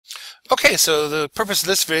Okay, so the purpose of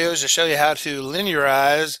this video is to show you how to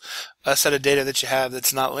linearize a set of data that you have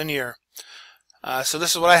that's not linear. So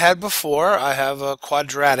this is what I had before. I have a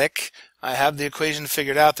quadratic. I have the equation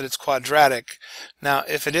figured out that it's quadratic. Now,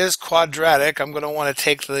 if it is quadratic, I'm going to want to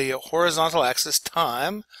take the horizontal axis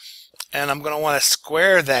time, and I'm going to want to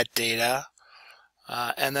square that data,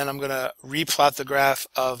 and then I'm going to replot the graph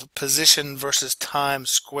of position versus time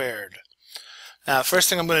squared. Now, first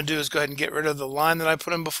thing I'm going to do is go ahead and get rid of the line that I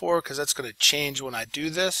put in before, because that's going to change when I do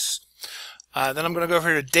this. Then I'm going to go over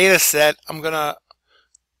here to data set.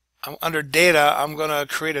 Under data, I'm going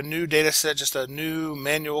to create a new data set, just a new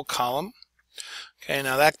manual column. Okay,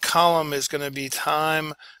 now that column is going to be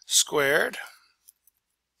time squared.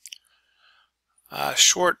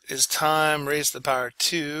 Short is time raised to the power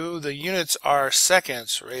 2. The units are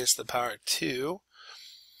seconds raised to the power 2.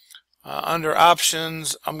 Under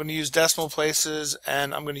options, I'm going to use decimal places,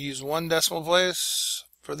 and I'm going to use 1 decimal place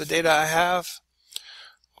for the data I have.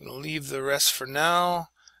 I'm going to leave the rest for now,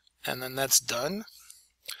 and then that's done.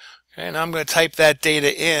 Okay, now I'm going to type that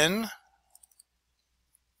data in.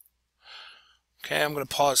 Okay, I'm going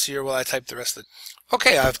to pause here while I type the rest of it.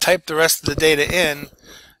 Okay, I've typed the rest of the data in.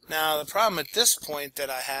 Now the problem at this point that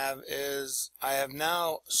I have is I have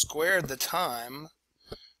now squared the time,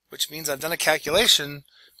 which means I've done a calculation,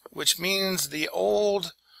 which means the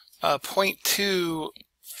old 0.2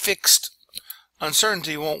 fixed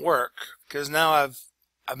uncertainty won't work, because now I've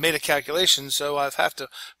made a calculation, so I have to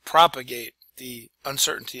propagate the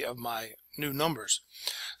uncertainty of my new numbers.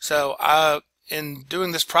 So in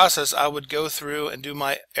doing this process, I would go through and do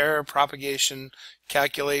my error propagation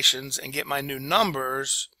calculations and get my new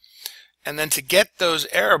numbers, and then to get those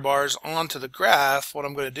error bars onto the graph, what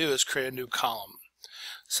I'm going to do is create a new column.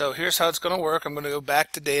 So here's how it's going to work. I'm going to go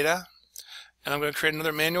back to data, and I'm going to create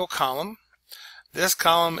another manual column. This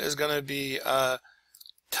column is going to be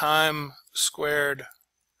time squared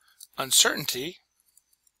uncertainty,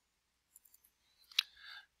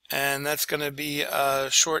 and that's going to be a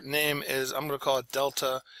short name is, I'm going to call it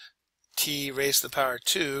delta t raised to the power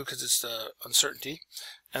 2 because it's the uncertainty,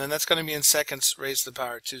 and then that's going to be in seconds raised to the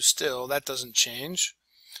power 2 still. That doesn't change.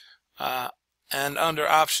 And under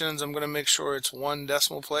options, I'm going to make sure it's 1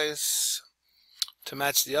 decimal place to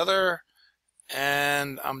match the other,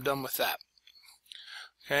 and I'm done with that.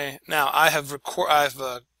 Okay, now I've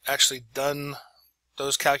actually done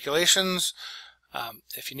those calculations.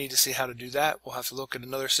 If you need to see how to do that, we'll have to look at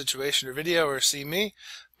another situation or video or see me.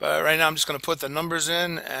 But right now I'm just going to put the numbers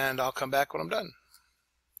in, and I'll come back when I'm done.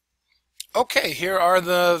 Okay, here are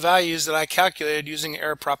the values that I calculated using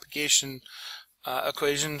error propagation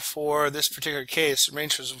equation for this particular case. It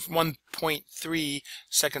ranges from 1.3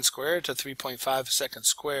 seconds squared to 3.5 seconds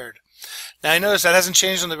squared. Now I notice that hasn't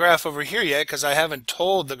changed on the graph over here yet because I haven't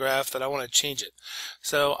told the graph that I want to change it.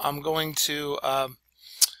 So I'm going to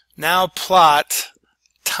now plot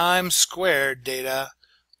time squared data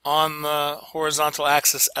on the horizontal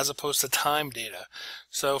axis as opposed to time data.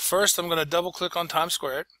 So first I'm going to double click on time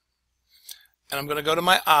squared, and I'm going to go to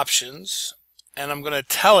my options, and I'm going to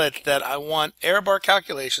tell it that I want error bar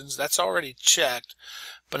calculations. That's already checked,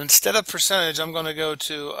 but instead of percentage, I'm going to go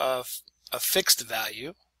to a fixed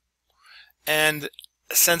value, and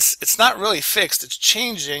since it's not really fixed, it's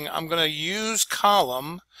changing, I'm going to use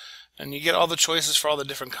column, and you get all the choices for all the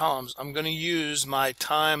different columns. I'm going to use my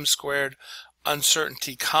time squared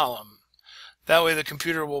uncertainty column. That way the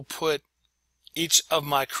computer will put each of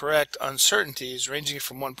my correct uncertainties ranging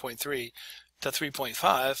from 1.3 to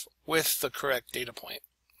 3.5 with the correct data point.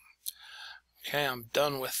 Okay, I'm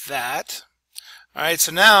done with that. Alright,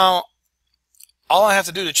 so now all I have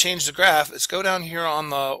to do to change the graph is go down here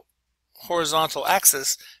on the horizontal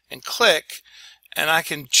axis and click, and I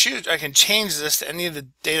can change this to any of the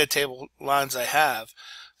data table lines I have.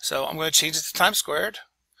 So I'm going to change it to time squared,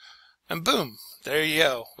 and boom, there you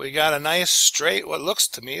go. We got a nice straight, what looks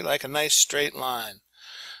to me like a nice straight line.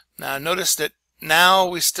 Now notice that now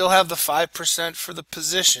we still have the 5% for the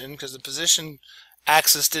position because the position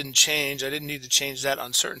axis didn't change. I didn't need to change that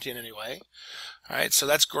uncertainty in any way. Alright, so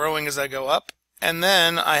that's growing as I go up. And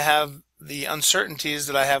then I have the uncertainties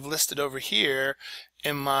that I have listed over here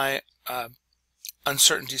in my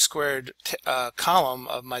uncertainty squared column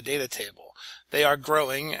of my data table. They are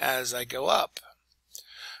growing as I go up.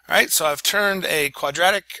 Alright, so I've turned a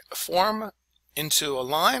quadratic form into a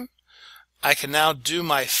line. I can now do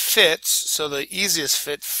my fits. So the easiest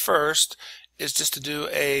fit first is just to do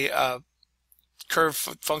a curve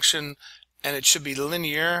function, and it should be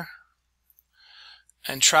linear,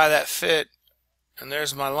 and try that fit, and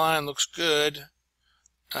there's my line, looks good.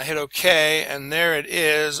 I hit OK, and there it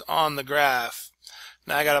is on the graph.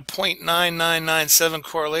 Now I got a 0.9997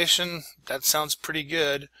 correlation. That sounds pretty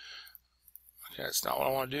good. Okay, that's not what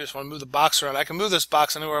I want to do. I just want to move the box around. I can move this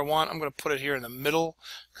box anywhere I want. I'm going to put it here in the middle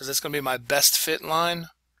because that's going to be my best fit line.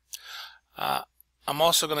 I'm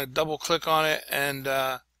also going to double click on it and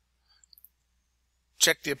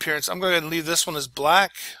check the appearance. I'm going to leave this one as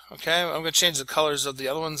black. Okay, I'm going to change the colors of the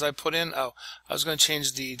other ones I put in. Oh, I was going to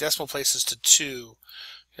change the decimal places to 2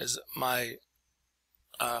 because my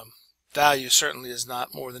value certainly is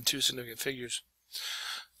not more than 2 significant figures.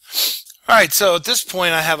 Alright, so at this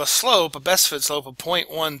point I have a slope, a best fit slope of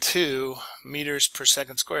 0.12 meters per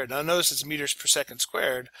second squared. Now notice it's meters per second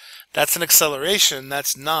squared. That's an acceleration,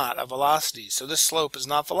 that's not a velocity. So this slope is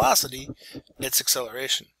not velocity, it's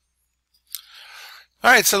acceleration.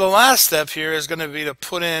 Alright, so the last step here is going to be to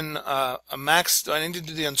put in a max. I need to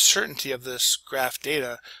do the uncertainty of this graph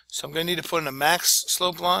data. So I'm going to need to put in a max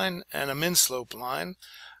slope line and a min slope line.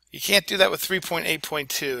 You can't do that with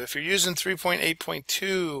 3.8.2. If you're using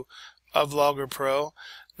 3.8.2 of Logger Pro,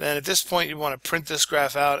 then at this point you want to print this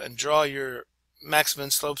graph out and draw your max min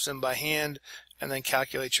slopes in by hand and then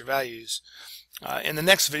calculate your values. In the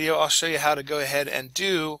next video I'll show you how to go ahead and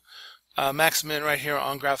do max min right here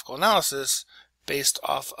on graphical analysis based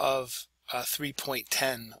off of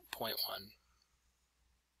 3.10.1.